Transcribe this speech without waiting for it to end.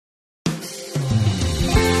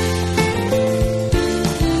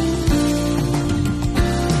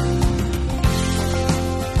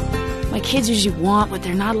kids usually want, what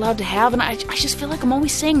they're not allowed to have, and I just feel like I'm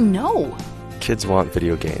always saying no. Kids want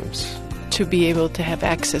video games. To be able to have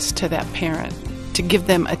access to that parent, to give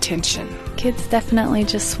them attention. Kids definitely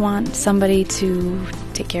just want somebody to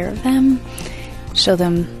take care of them, show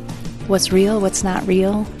them what's real, what's not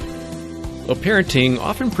real. Well, parenting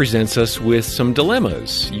often presents us with some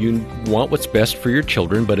dilemmas. You want what's best for your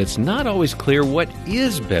children, but it's not always clear what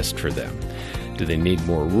is best for them. Do they need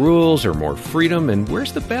more rules or more freedom, and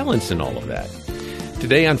where's the balance in all of that?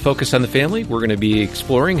 Today on Focus on the Family, we're going to be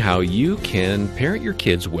exploring how you can parent your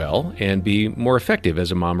kids well and be more effective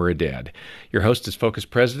as a mom or a dad. Your host is Focus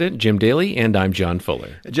President Jim Daly, and I'm John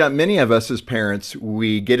Fuller. John, many of us as parents,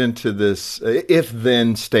 we get into this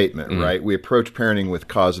if-then statement, right? We approach parenting with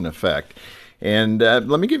cause and effect. And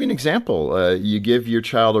let me give you an example. You give your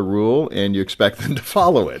child a rule and you expect them to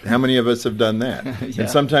follow it. How many of us have done that? Yeah. And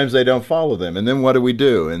sometimes they don't follow them. And then what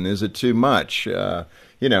do? And is it too much?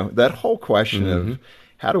 That whole question of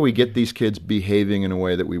how do we get these kids behaving in a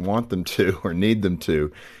way that we want them to or need them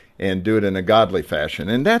to, and do it in a godly fashion.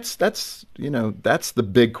 And that's the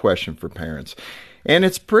big question for parents. And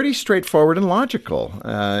it's pretty straightforward and logical,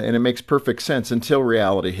 and it makes perfect sense until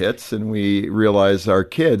reality hits and we realize our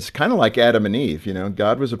kids, kind of like Adam and Eve,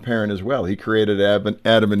 God was a parent as well. He created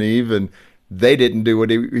Adam and Eve, and they didn't do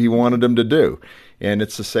what he wanted them to do. And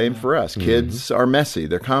it's the same for us. Kids are messy.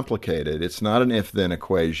 They're complicated. It's not an if-then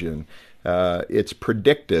equation. It's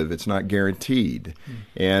predictive. It's not guaranteed.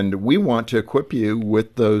 And we want to equip you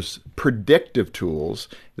with those predictive tools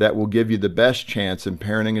that will give you the best chance in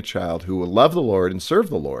parenting a child who will love the Lord and serve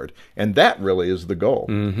the Lord. And that really is the goal.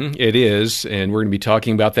 It is. And we're going to be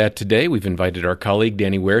talking about that today. We've invited our colleague,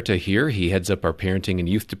 Danny Huerta, here. He heads up our parenting and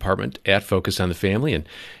youth department at Focus on the Family and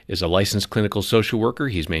is a licensed clinical social worker.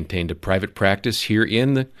 He's maintained a private practice here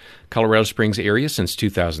in the Colorado Springs area since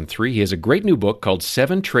 2003. He has a great new book called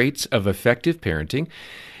 7 Traits of Effective Parenting,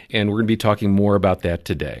 and we're going to be talking more about that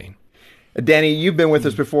today. Danny, you've been with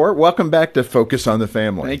us before. Welcome back to Focus on the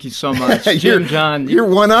Family. Thank you so much. Jim, John. You're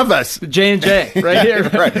one of us. J&J, right here.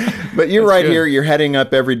 Right. But you're right here. You're heading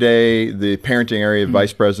up every day the parenting area,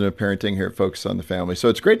 Vice President of Parenting here at Focus on the Family. So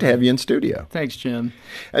it's great to have you in studio. Thanks, Jim.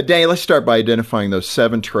 Danny, let's start by identifying those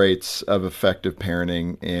 7 traits of effective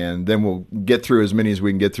parenting, and then we'll get through as many as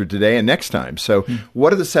we can get through today and next time. So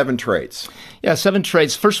what are the 7 traits? Yeah, 7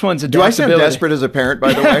 traits. First one's adaptability. Do I sound desperate as a parent,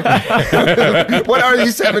 by the way? What are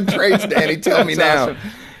these 7 traits, Danny? Tell me now. Awesome.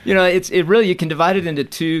 It really, you can divide it into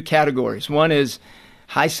 2 categories. One is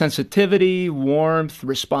high sensitivity, warmth,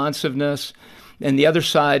 responsiveness, and the other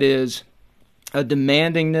side is a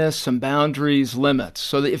demandingness, some boundaries, limits.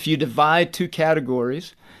 So that if you divide 2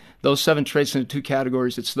 categories, those 7 traits into 2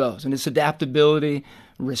 categories, it's those. And it's adaptability,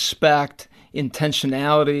 respect,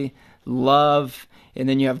 intentionality, love, and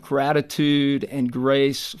then you have gratitude and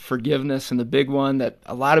grace, forgiveness, and the big one that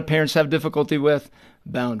a lot of parents have difficulty with,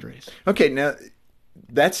 boundaries. Okay, now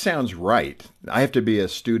that sounds right. I have to be a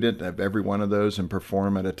student of every one of those and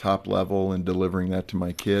perform at a top level in delivering that to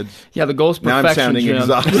my kids. Yeah, the goal is perfection. Now I'm sounding Jim.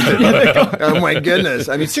 exhausted. Oh my goodness.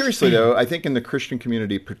 I mean, seriously though, I think in the Christian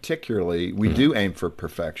community particularly, we do aim for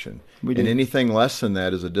perfection. And anything less than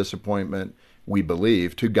that is a disappointment, we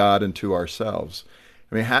believe, to God and to ourselves.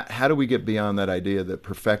 I mean, how do we get beyond that idea that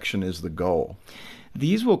perfection is the goal?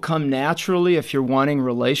 These will come naturally if you're wanting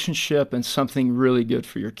relationship and something really good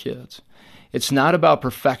for your kids. It's not about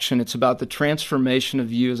perfection. It's about the transformation of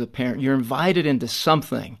you as a parent. You're invited into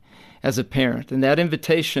something as a parent. And that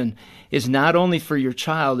invitation is not only for your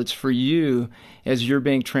child, it's for you as you're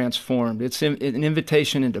being transformed. It's an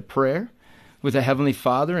invitation into prayer with a Heavenly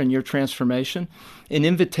Father and your transformation, an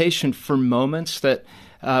invitation for moments that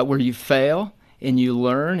where you fail, and you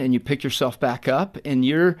learn and you pick yourself back up. And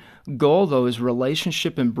your goal, though, is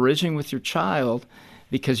relationship and bridging with your child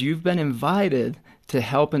because you've been invited to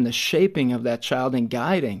help in the shaping of that child and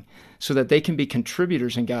guiding so that they can be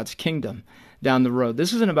contributors in God's kingdom down the road.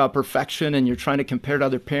 This isn't about perfection and you're trying to compare to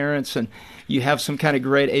other parents and you have some kind of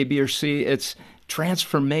grade A, B, or C. It's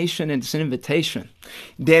transformation and it's an invitation.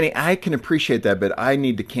 Danny, I can appreciate that, but I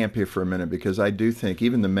need to camp here for a minute because I do think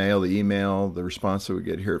even the mail, the email, the response that we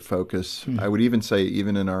get here at Focus, I would even say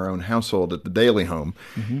even in our own household at the Daily Home,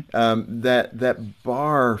 that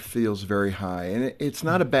bar feels very high. And it's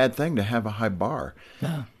not a bad thing to have a high bar.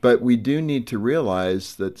 No. But we do need to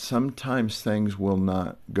realize that sometimes things will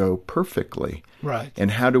not go perfectly. Right.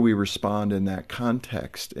 And how do we respond in that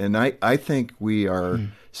context? And I think we are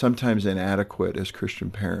sometimes inadequate as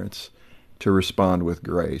Christian parents to respond with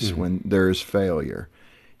grace when there is failure.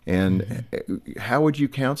 And how would you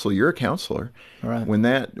counsel? You're a counselor. Right. When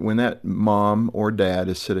that mom or dad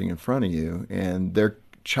is sitting in front of you and their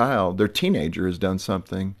child, their teenager has done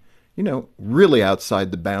something, really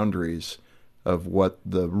outside the boundaries of what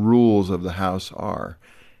the rules of the house are.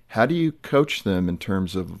 How do you coach them in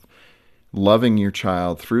terms of loving your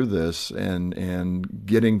child through this and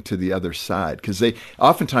getting to the other side? Because they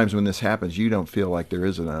oftentimes when this happens, you don't feel like there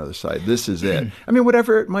is another side. This is it. I mean,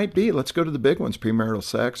 whatever it might be. Let's go to the big ones: premarital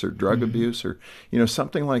sex or drug abuse, or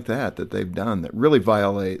something like that they've done that really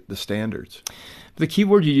violate the standards. The key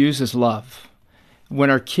word you use is love. When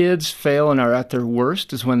our kids fail and are at their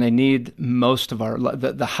worst is when they need most of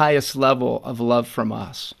the highest level of love from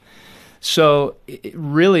us. So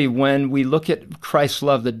really, when we look at Christ's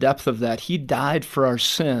love, the depth of that, he died for our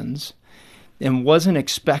sins and wasn't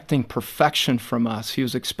expecting perfection from us. He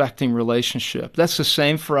was expecting relationship. That's the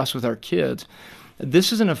same for us with our kids.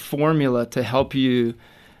 This isn't a formula to help you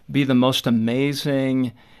be the most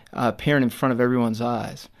amazing parent in front of everyone's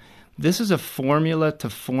eyes. This is a formula to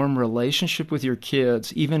form relationship with your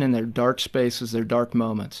kids, even in their dark spaces, their dark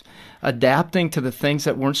moments, adapting to the things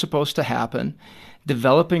that weren't supposed to happen,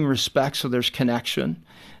 developing respect so there's connection,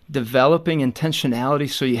 developing intentionality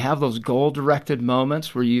so you have those goal-directed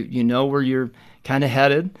moments where you know where you're kind of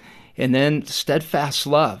headed, and then steadfast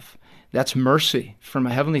love. That's mercy from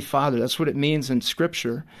a Heavenly Father. That's what it means in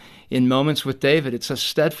Scripture. In moments with David, it's a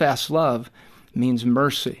steadfast love means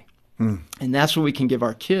mercy. And that's what we can give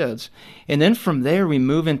our kids. And then from there, we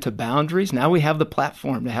move into boundaries. Now we have the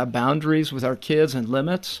platform to have boundaries with our kids and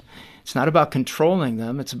limits. It's not about controlling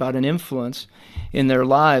them. It's about an influence in their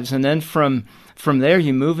lives. And then from there,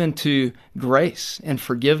 you move into grace and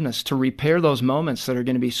forgiveness to repair those moments that are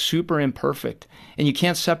going to be super imperfect. And you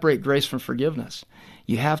can't separate grace from forgiveness.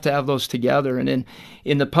 You have to have those together. And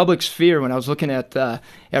in the public sphere, when I was looking at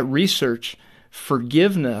research,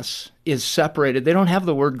 forgiveness is separated. They don't have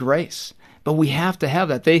the word grace, but we have to have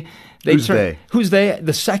that. Who's they?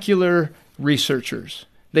 The secular researchers.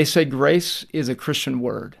 They say grace is a Christian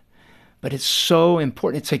word, but it's so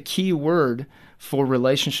important. It's a key word for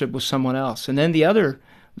relationship with someone else. And then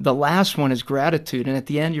the last one is gratitude. And at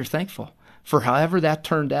the end, you're thankful for however that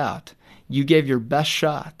turned out. You gave your best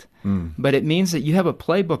shot, but it means that you have a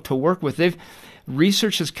playbook to work with.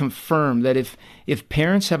 Research has confirmed that if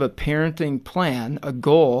parents have a parenting plan, a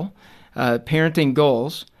goal, parenting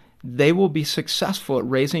goals, they will be successful at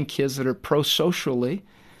raising kids that are pro-socially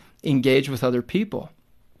engaged with other people.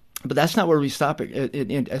 But that's not where we stop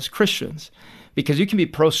as Christians, because you can be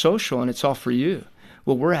pro-social and it's all for you.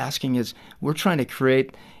 What we're asking is we're trying to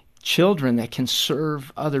create children that can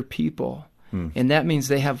serve other people. And that means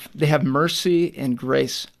they have mercy and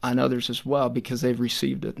grace on others as well because they've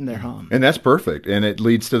received it in their home. And that's perfect. And it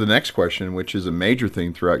leads to the next question, which is a major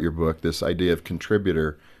theme throughout your book, this idea of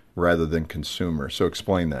contributor rather than consumer. So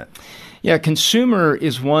explain that. Yeah, consumer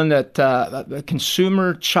is one that a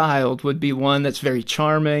consumer child would be one that's very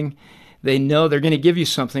charming. They know they're going to give you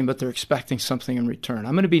something, but they're expecting something in return.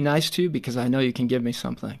 I'm going to be nice to you because I know you can give me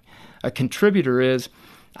something. A contributor is,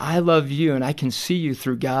 I love you and I can see you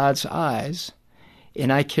through God's eyes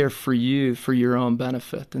and I care for you for your own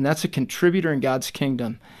benefit. And that's a contributor in God's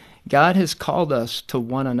kingdom. God has called us to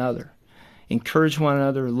one another. Encourage one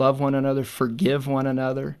another, love one another, forgive one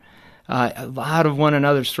another. A lot of one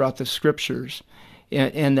another's throughout the Scriptures.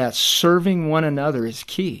 And that serving one another is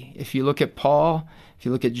key. If you look at Paul, if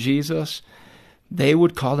you look at Jesus, they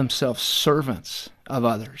would call themselves servants of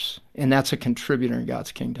others. And that's a contributor in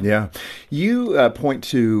God's kingdom. Yeah. You point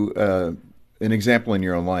to an example in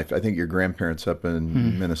your own life. I think your grandparents up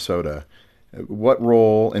in Minnesota. What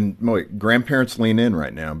role, and grandparents lean in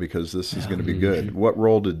right now because this is going to be good. What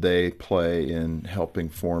role did they play in helping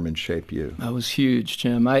form and shape you? That was huge,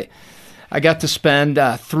 Jim. I got to spend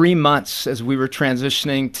 3 months as we were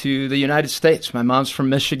transitioning to the United States. My mom's from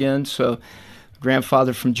Michigan, so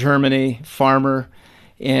grandfather from Germany, farmer.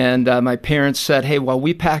 And my parents said, hey, while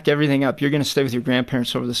we pack everything up, you're going to stay with your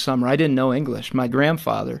grandparents over the summer. I didn't know English. My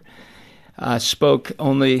grandfather spoke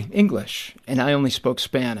only English, and I only spoke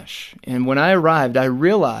Spanish. And when I arrived, I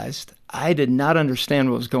realized I did not understand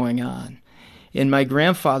what was going on. And my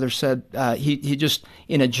grandfather said, he just,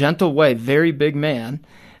 in a gentle way, very big man,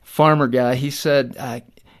 farmer guy, he said,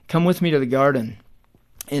 come with me to the garden.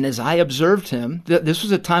 And as I observed him, this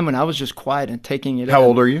was a time when I was just quiet and taking it in. How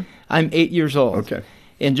old are you? I'm 8 years old. Okay.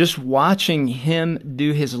 And just watching him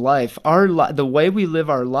do his life, the way we live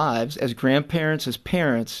our lives as grandparents, as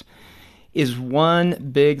parents, is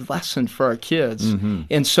one big lesson for our kids. Mm-hmm.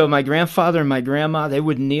 And so my grandfather and my grandma, they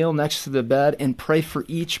would kneel next to the bed and pray for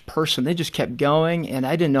each person. They just kept going, and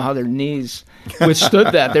I didn't know how their knees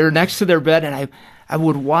withstood that. They were next to their bed, and I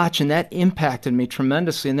would watch, and that impacted me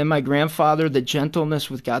tremendously. And then my grandfather, the gentleness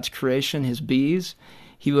with God's creation, his bees,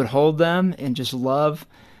 he would hold them and just love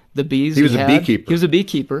the bees. He was a beekeeper. He was a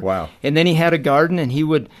beekeeper. Wow. And then he had a garden, and he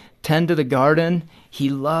would tend to the garden. He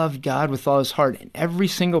loved God with all his heart. And every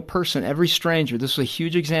single person, every stranger, this was a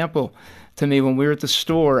huge example to me. When we were at the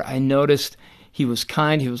store, I noticed he was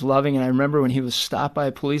kind, he was loving, and I remember when he was stopped by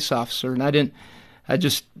a police officer, and I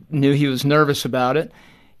just knew he was nervous about it.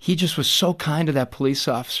 He just was so kind to that police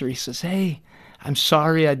officer. He says, "Hey, I'm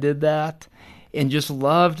sorry I did that," and just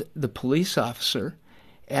loved the police officer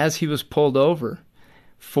as he was pulled over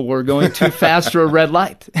for going too fast through a red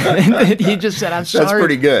light. And he just said, "I'm sorry." That's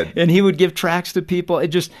pretty good. And he would give tracts to people.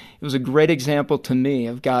 It was a great example to me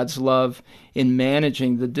of God's love in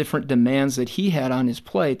managing the different demands that he had on his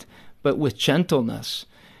plate, but with gentleness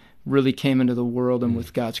really came into the world and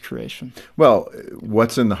with God's creation. Well,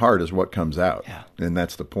 what's in the heart is what comes out. Yeah. And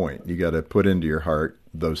that's the point. You got to put into your heart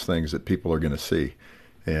those things that people are going to see.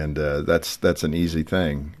 And that's an easy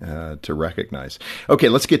thing to recognize. Okay,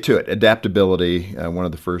 let's get to it. Adaptability, one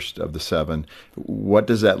of the first of the 7. What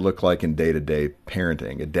does that look like in day-to-day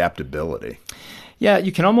parenting, adaptability? Yeah,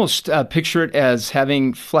 you can almost picture it as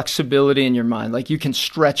having flexibility in your mind, like you can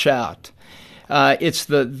stretch out. It's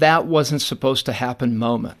the "that wasn't supposed to happen"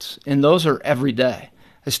 moments, and those are every day.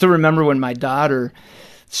 I still remember when my daughter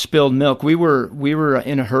spilled milk. We were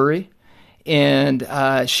in a hurry, and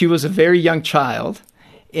she was a very young child,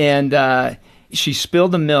 and she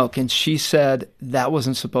spilled the milk, and she said that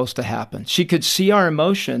wasn't supposed to happen. She could see our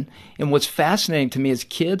emotion, and what's fascinating to me is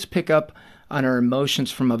kids pick up on our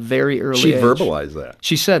emotions from a very early age. She verbalized that.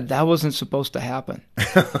 She said that wasn't supposed to happen.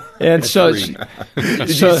 And so did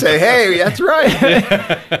you say, "Hey, that's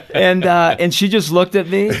right"? and she just looked at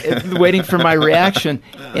me waiting for my reaction,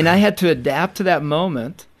 and I had to adapt to that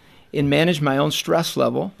moment and manage my own stress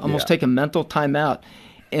level, almost take a mental time out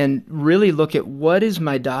and really look at what is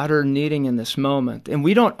my daughter needing in this moment. And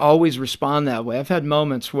we don't always respond that way. I've had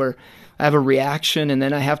moments where I have a reaction and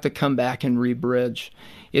then I have to come back and re-bridge.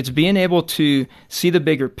 It's being able to see the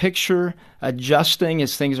bigger picture, adjusting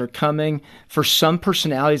as things are coming. For some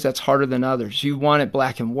personalities, that's harder than others. You want it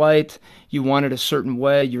black and white. You want it a certain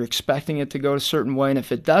way. You're expecting it to go a certain way. And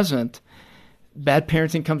if it doesn't, bad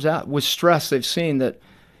parenting comes out. With stress, they've seen that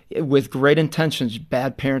with great intentions,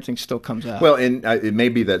 bad parenting still comes out. Well, and it may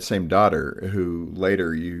be that same daughter who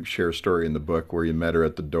later you share a story in the book where you met her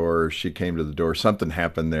at the door. She came to the door. Something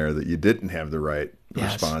happened there that you didn't have the right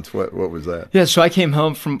response. What was that? Yeah, so I came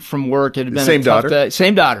home from work. It had been same a tough daughter? Day.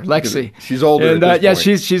 Same daughter, Lexi. She's older. And, at this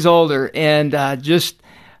point. she's older, and I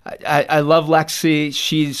love Lexi.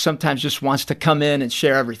 She sometimes just wants to come in and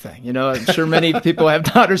share everything. You know, I'm sure many people have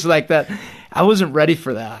daughters like that. I wasn't ready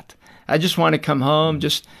for that. I just want to come home,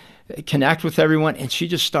 just connect with everyone, and she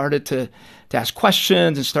just started to ask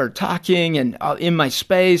questions and started talking and in my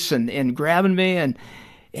space and grabbing me, and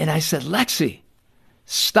I said, "Lexi,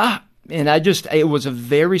 stop." And it was a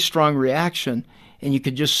very strong reaction, and you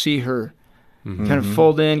could just see her kind of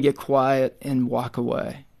fold in, get quiet, and walk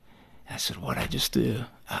away. I said, "What'd I just do?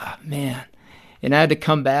 Man." And I had to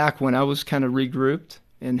come back when I was kind of regrouped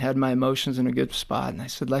and had my emotions in a good spot. And I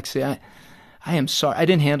said, "Lexi, I am sorry. I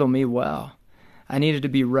didn't handle me well. I needed to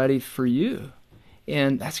be ready for you.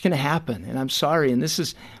 And that's going to happen. And I'm sorry." And this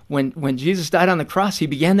is when Jesus died on the cross, he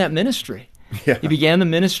began that ministry. Yeah. He began the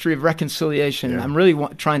ministry of reconciliation. Yeah. And I'm really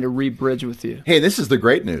trying to re-bridge with you. Hey, this is the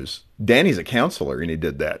great news. Danny's a counselor, and he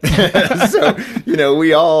did that. So,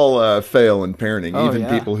 we all fail in parenting, even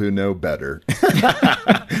people who know better.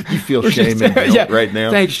 You feel shame and guilt right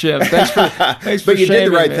now. Thanks, Jim. Thanks for But you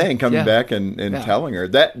did the right thing, coming back and telling her.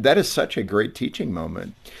 That is such a great teaching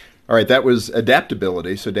moment. All right, that was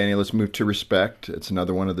adaptability. So, Danny, let's move to respect. It's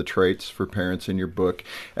another one of the traits for parents in your book.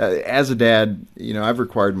 As a dad, I've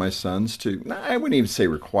required my sons to, I wouldn't even say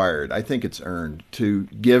required, I think it's earned, to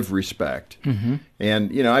give respect. Mm-hmm.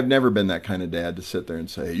 And, I've never been that kind of dad to sit there and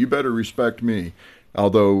say, "You better respect me."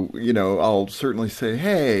 Although, I'll certainly say,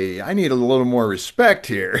 "Hey, I need a little more respect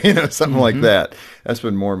here," something like that. That's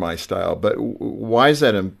been more my style. But why is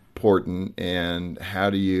that important, and how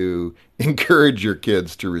do you encourage your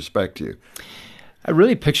kids to respect you? I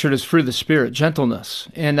really picture it as fruit of the Spirit, gentleness.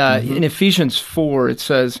 And in Ephesians 4, it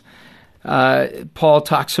says, Paul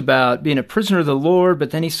talks about being a prisoner of the Lord,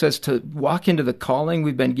 but then he says to walk into the calling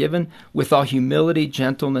we've been given with all humility,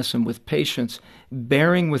 gentleness, and with patience,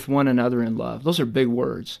 bearing with one another in love. Those are big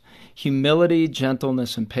words. Humility,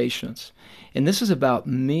 gentleness, and patience. And this is about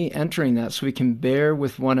me entering that so we can bear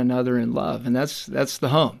with one another in love. And that's the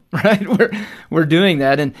home, right? We're doing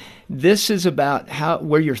that. And this is about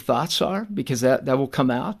where your thoughts are, because that will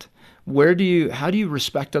come out. How do you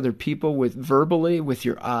respect other people verbally, with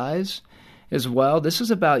your eyes as well? This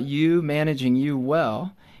is about you managing you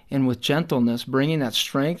well, and with gentleness, bringing that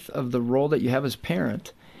strength of the role that you have as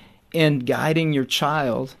parent and guiding your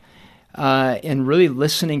child and really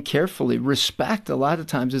listening carefully. Respect, a lot of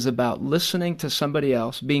times, is about listening to somebody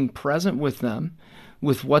else, being present with them,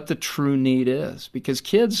 with what the true need is. Because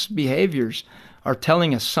kids' behaviors are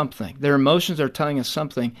telling us something. Their emotions are telling us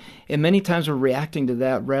something. And many times we're reacting to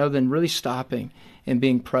that rather than really stopping and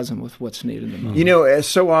being present with what's needed in the moment. You know,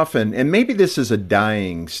 so often, and maybe this is a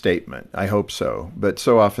dying statement, I hope so, but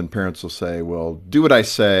so often parents will say, well, do what I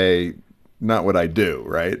say, not what I do,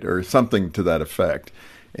 right? Or something to that effect.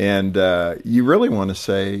 And you really want to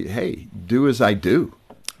say, hey, do as I do.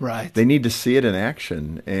 Right. They need to see it in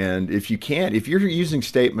action. And if you're using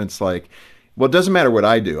statements like, well, it doesn't matter what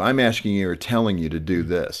I do, I'm asking you or telling you to do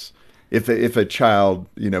this. If a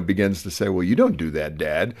child, begins to say, well, you don't do that,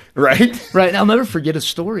 Dad, right? Right. And I'll never forget a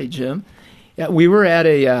story, Jim. We were at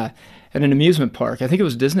an amusement park. I think it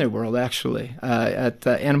was Disney World, actually, at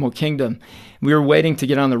Animal Kingdom. We were waiting to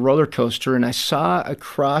get on the roller coaster, and I saw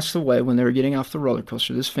across the way when they were getting off the roller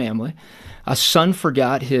coaster, this family, a son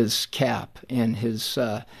forgot his cap and his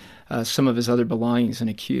some of his other belongings in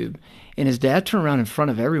a cube. And his dad turned around in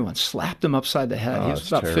front of everyone, slapped him upside the head. He was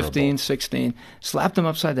about terrible. 15, 16, slapped him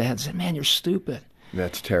upside the head and said, man, you're stupid.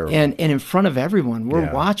 That's terrible. And in front of everyone, we're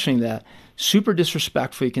Yeah. watching that. Super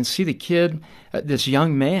disrespectful. You can see the kid, this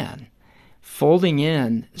young man, folding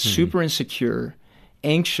in, super insecure,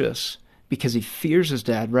 anxious, because he fears his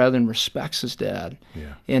dad rather than respects his dad.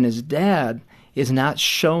 Yeah. And his dad is not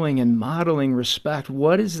showing and modeling respect.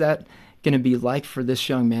 What is that going to be like for this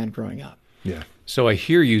young man growing up? Yeah. So I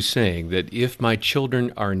hear you saying that if my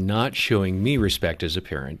children are not showing me respect as a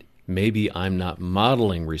parent, maybe I'm not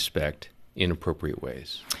modeling respect in appropriate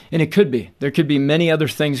ways. And it could be. There could be many other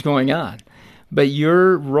things going on. But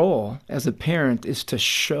your role as a parent is to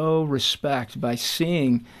show respect by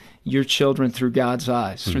seeing your children through God's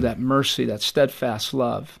eyes, through that mercy, that steadfast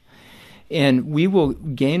love. And we will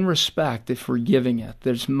gain respect if we're giving it.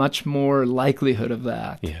 There's much more likelihood of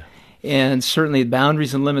that. Yeah. And certainly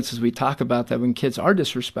boundaries and limits, as we talk about that when kids are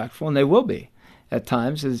disrespectful, and they will be at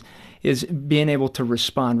times, is being able to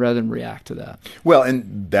respond rather than react to that. Well,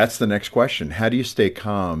 and that's the next question. How do you stay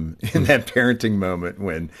calm in that parenting moment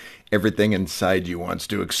when everything inside you wants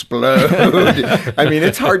to explode? I mean,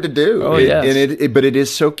 it's hard to do. Oh, yes. But it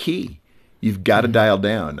is so key. You've got to dial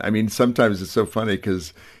down. I mean, sometimes it's so funny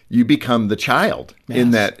because you become the child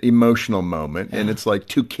in that emotional moment, and it's like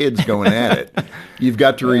two kids going at it. You've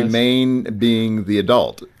got to remain being the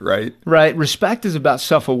adult, right? Right. Respect is about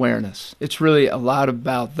self-awareness. It's really a lot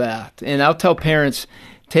about that. And I'll tell parents,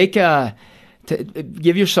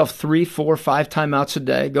 give yourself 3, 4, 5 timeouts a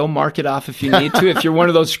day. Go mark it off if you need to, if you're one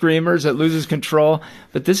of those screamers that loses control.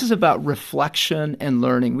 But this is about reflection and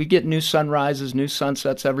learning. We get new sunrises, new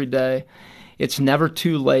sunsets every day. It's never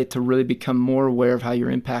too late to really become more aware of how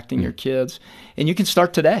you're impacting your kids. And you can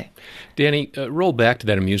start today. Danny, roll back to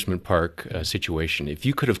that amusement park situation. If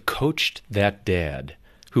you could have coached that dad,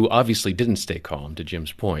 who obviously didn't stay calm, to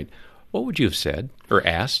Jim's point, what would you have said or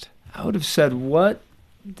asked? I would have said, what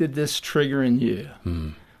did this trigger in you?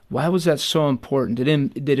 Why was that so important?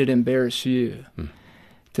 Did it embarrass you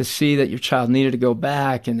to see that your child needed to go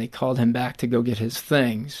back and they called him back to go get his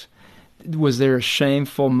things? Was there a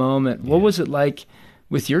shameful moment? What was it like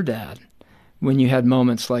with your dad when you had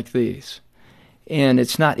moments like these? And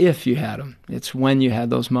it's not if you had them, it's when you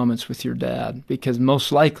had those moments with your dad, because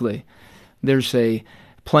most likely there's a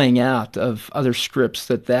playing out of other scripts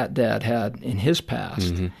that dad had in his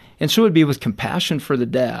past. And so it would be with compassion for the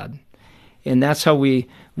dad. And that's how we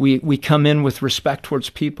come in with respect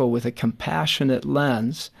towards people, with a compassionate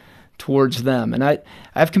lens towards them. And I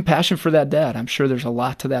have compassion for that dad. I'm sure there's a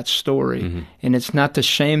lot to that story. And it's not to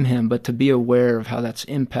shame him, but to be aware of how that's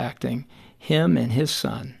impacting him and his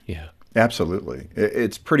son. Yeah. Absolutely.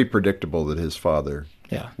 It's pretty predictable that his father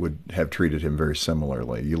would have treated him very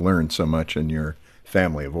similarly. You learn so much in your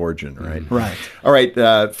family of origin, right? Right. All right.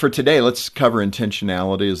 For today, let's cover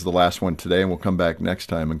intentionality as the last one today, and we'll come back next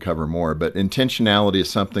time and cover more. But intentionality is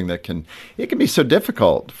something that can be so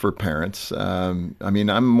difficult for parents. I mean,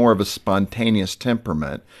 I'm more of a spontaneous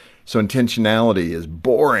temperament, so intentionality is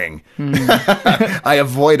boring. I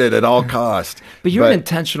avoid it at all costs. But you're an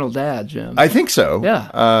intentional dad, Jim. I think so.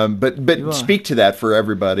 Yeah. But speak to that for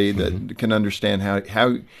everybody that can understand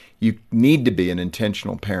how you need to be an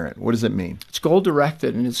intentional parent. What does it mean? It's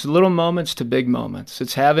goal-directed, and it's little moments to big moments.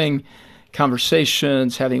 It's having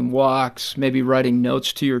conversations, having walks, maybe writing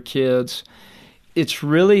notes to your kids. It's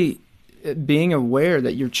really being aware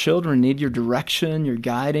that your children need your direction, your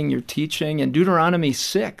guiding, your teaching. And Deuteronomy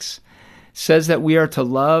 6 says that we are to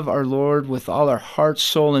love our Lord with all our heart,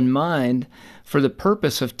 soul, and mind for the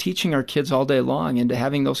purpose of teaching our kids all day long and to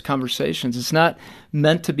having those conversations. It's not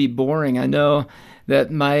meant to be boring. I know that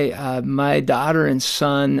my daughter and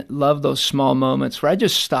son love those small moments where I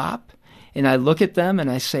just stop and I look at them and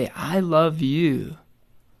I say, I love you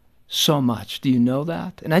so much. Do you know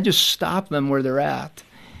that? And I just stop them where they're at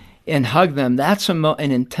and hug them. That's an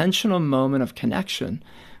intentional moment of connection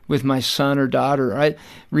with my son or daughter.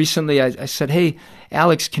 Recently I said, hey,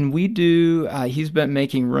 Alex, can we do, he's been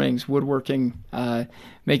making rings, woodworking,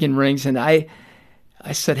 making rings. And I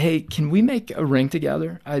said, hey, can we make a ring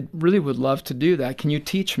together? I really would love to do that. Can you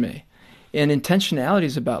teach me? And intentionality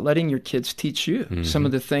is about letting your kids teach you some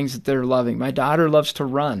of the things that they're loving. My daughter loves to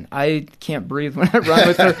run. I can't breathe when I run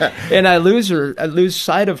with her, and I lose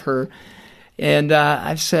sight of her. And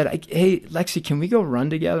I've said, hey, Lexi, can we go run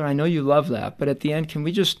together? I know you love that, but at the end, can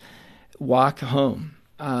we just walk home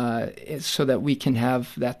so that we can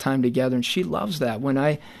have that time together? And she loves that when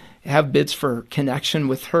I have bids for connection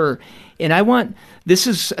with her. And this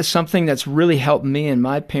is something that's really helped me in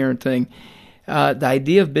my parenting. The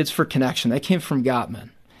idea of bids for connection, that came from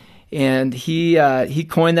Gottman. And he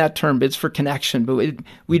coined that term, bids for connection. But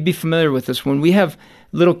we'd be familiar with this. When we have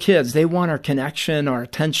little kids, they want our connection, our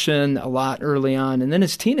attention a lot early on. And then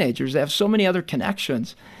as teenagers, they have so many other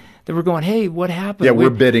connections that we're going, hey, what happened? Yeah, we're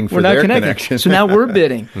bidding for their connection. So now we're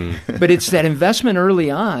bidding. But it's that investment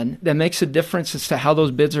early on that makes a difference as to how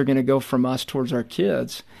those bids are going to go from us towards our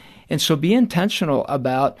kids. And so be intentional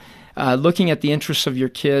about looking at the interests of your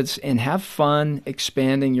kids and have fun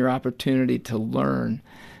expanding your opportunity to learn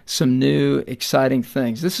some new, exciting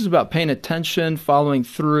things. This is about paying attention, following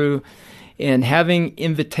through, and having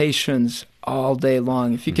invitations all day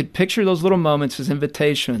long. If you could picture those little moments as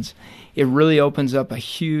invitations, it really opens up a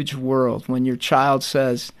huge world when your child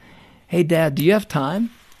says, hey, Dad, do you have time?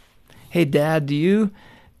 Hey, Dad, do you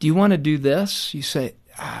want to do this? You say,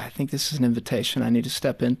 I think this is an invitation I need to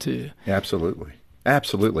step into. Absolutely.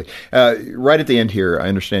 Absolutely. Right at the end here, I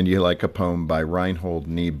understand you like a poem by Reinhold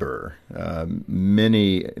Niebuhr.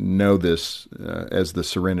 Many know this as the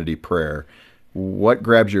Serenity Prayer. What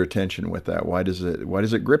grabs your attention with that? Why does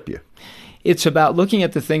it grip you? It's about looking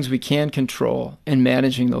at the things we can control and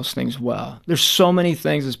managing those things well. There's so many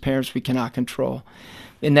things as parents we cannot control,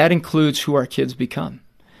 and that includes who our kids become.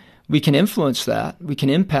 We can influence that, we can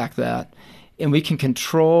impact that, and we can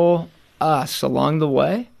control us along the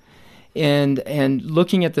way. And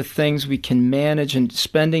looking at the things we can manage and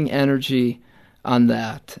spending energy on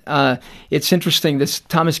that. It's interesting, this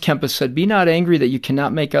Thomas Kempis said, be not angry that you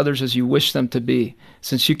cannot make others as you wish them to be,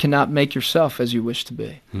 since you cannot make yourself as you wish to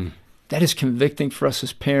be. That is convicting for us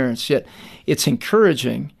as parents, yet it's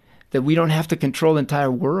encouraging that we don't have to control the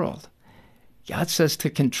entire world. God says to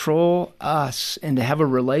control us and to have a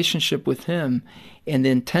relationship with Him, and the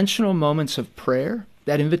intentional moments of prayer,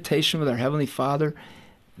 that invitation with our Heavenly Father,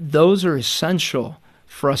 those are essential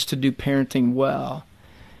for us to do parenting well,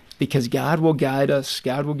 because God will guide us,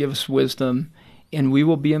 God will give us wisdom, and we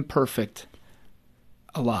will be imperfect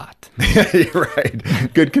a lot. You're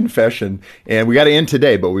right. Good confession. And we got to end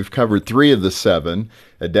today, but we've covered 3 of the 7,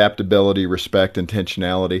 adaptability, respect,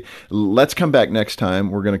 intentionality. Let's come back next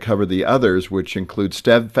time. We're going to cover the others, which include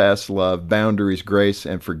steadfast love, boundaries, grace,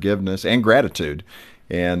 and forgiveness, and gratitude.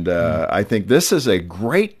 And I think this is a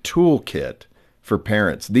great toolkit for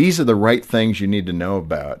parents. These are the right things you need to know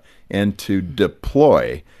about and to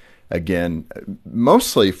deploy, again,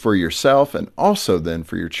 mostly for yourself and also then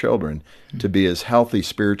for your children to be as healthy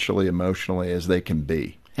spiritually, emotionally as they can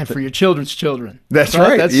be. And for your children's children. That's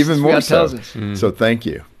right. That's even more so. So thank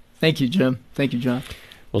you. Thank you, Jim. Thank you, John.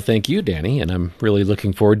 Well, thank you, Danny. And I'm really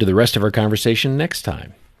looking forward to the rest of our conversation next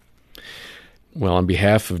time. Well, on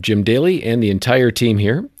behalf of Jim Daly and the entire team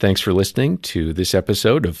here, thanks for listening to this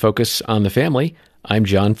episode of Focus on the Family. I'm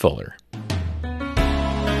John Fuller.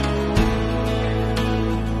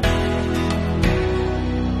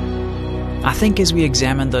 I think as we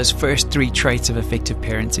examined those first 3 traits of effective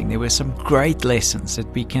parenting, there were some great lessons that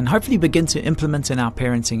we can hopefully begin to implement in our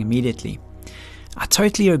parenting immediately. I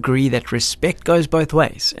totally agree that respect goes both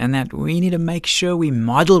ways and that we need to make sure we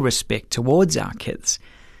model respect towards our kids.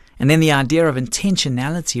 And then the idea of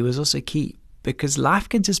intentionality was also key, because life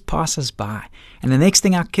can just pass us by, and the next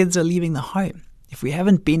thing our kids are leaving the home. If we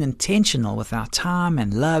haven't been intentional with our time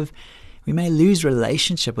and love, we may lose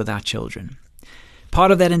relationship with our children.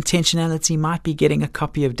 Part of that intentionality might be getting a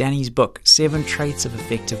copy of Danny's book, 7 Traits of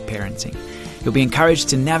Effective Parenting. You'll be encouraged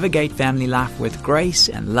to navigate family life with grace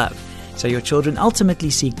and love, so your children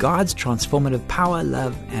ultimately see God's transformative power,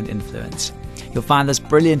 love, and influence. You'll find this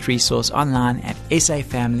brilliant resource online at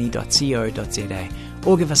safamily.co.za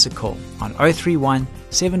or give us a call on 031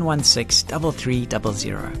 716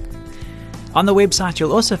 3300. On the website,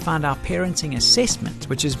 you'll also find our parenting assessment,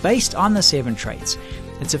 which is based on the 7 traits.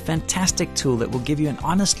 It's a fantastic tool that will give you an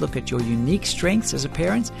honest look at your unique strengths as a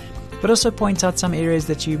parent, but also point out some areas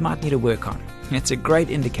that you might need to work on. It's a great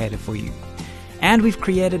indicator for you. And we've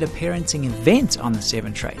created a parenting event on the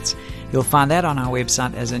 7 traits. You'll find that on our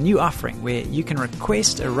website as a new offering where you can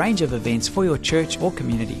request a range of events for your church or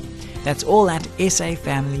community. That's all at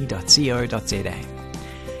safamily.co.za.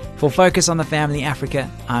 For Focus on the Family Africa,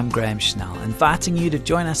 I'm Graham Schnell, inviting you to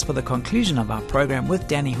join us for the conclusion of our program with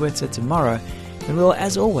Danny Huerta tomorrow, and we'll,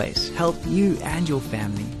 as always, help you and your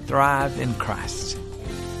family thrive in Christ.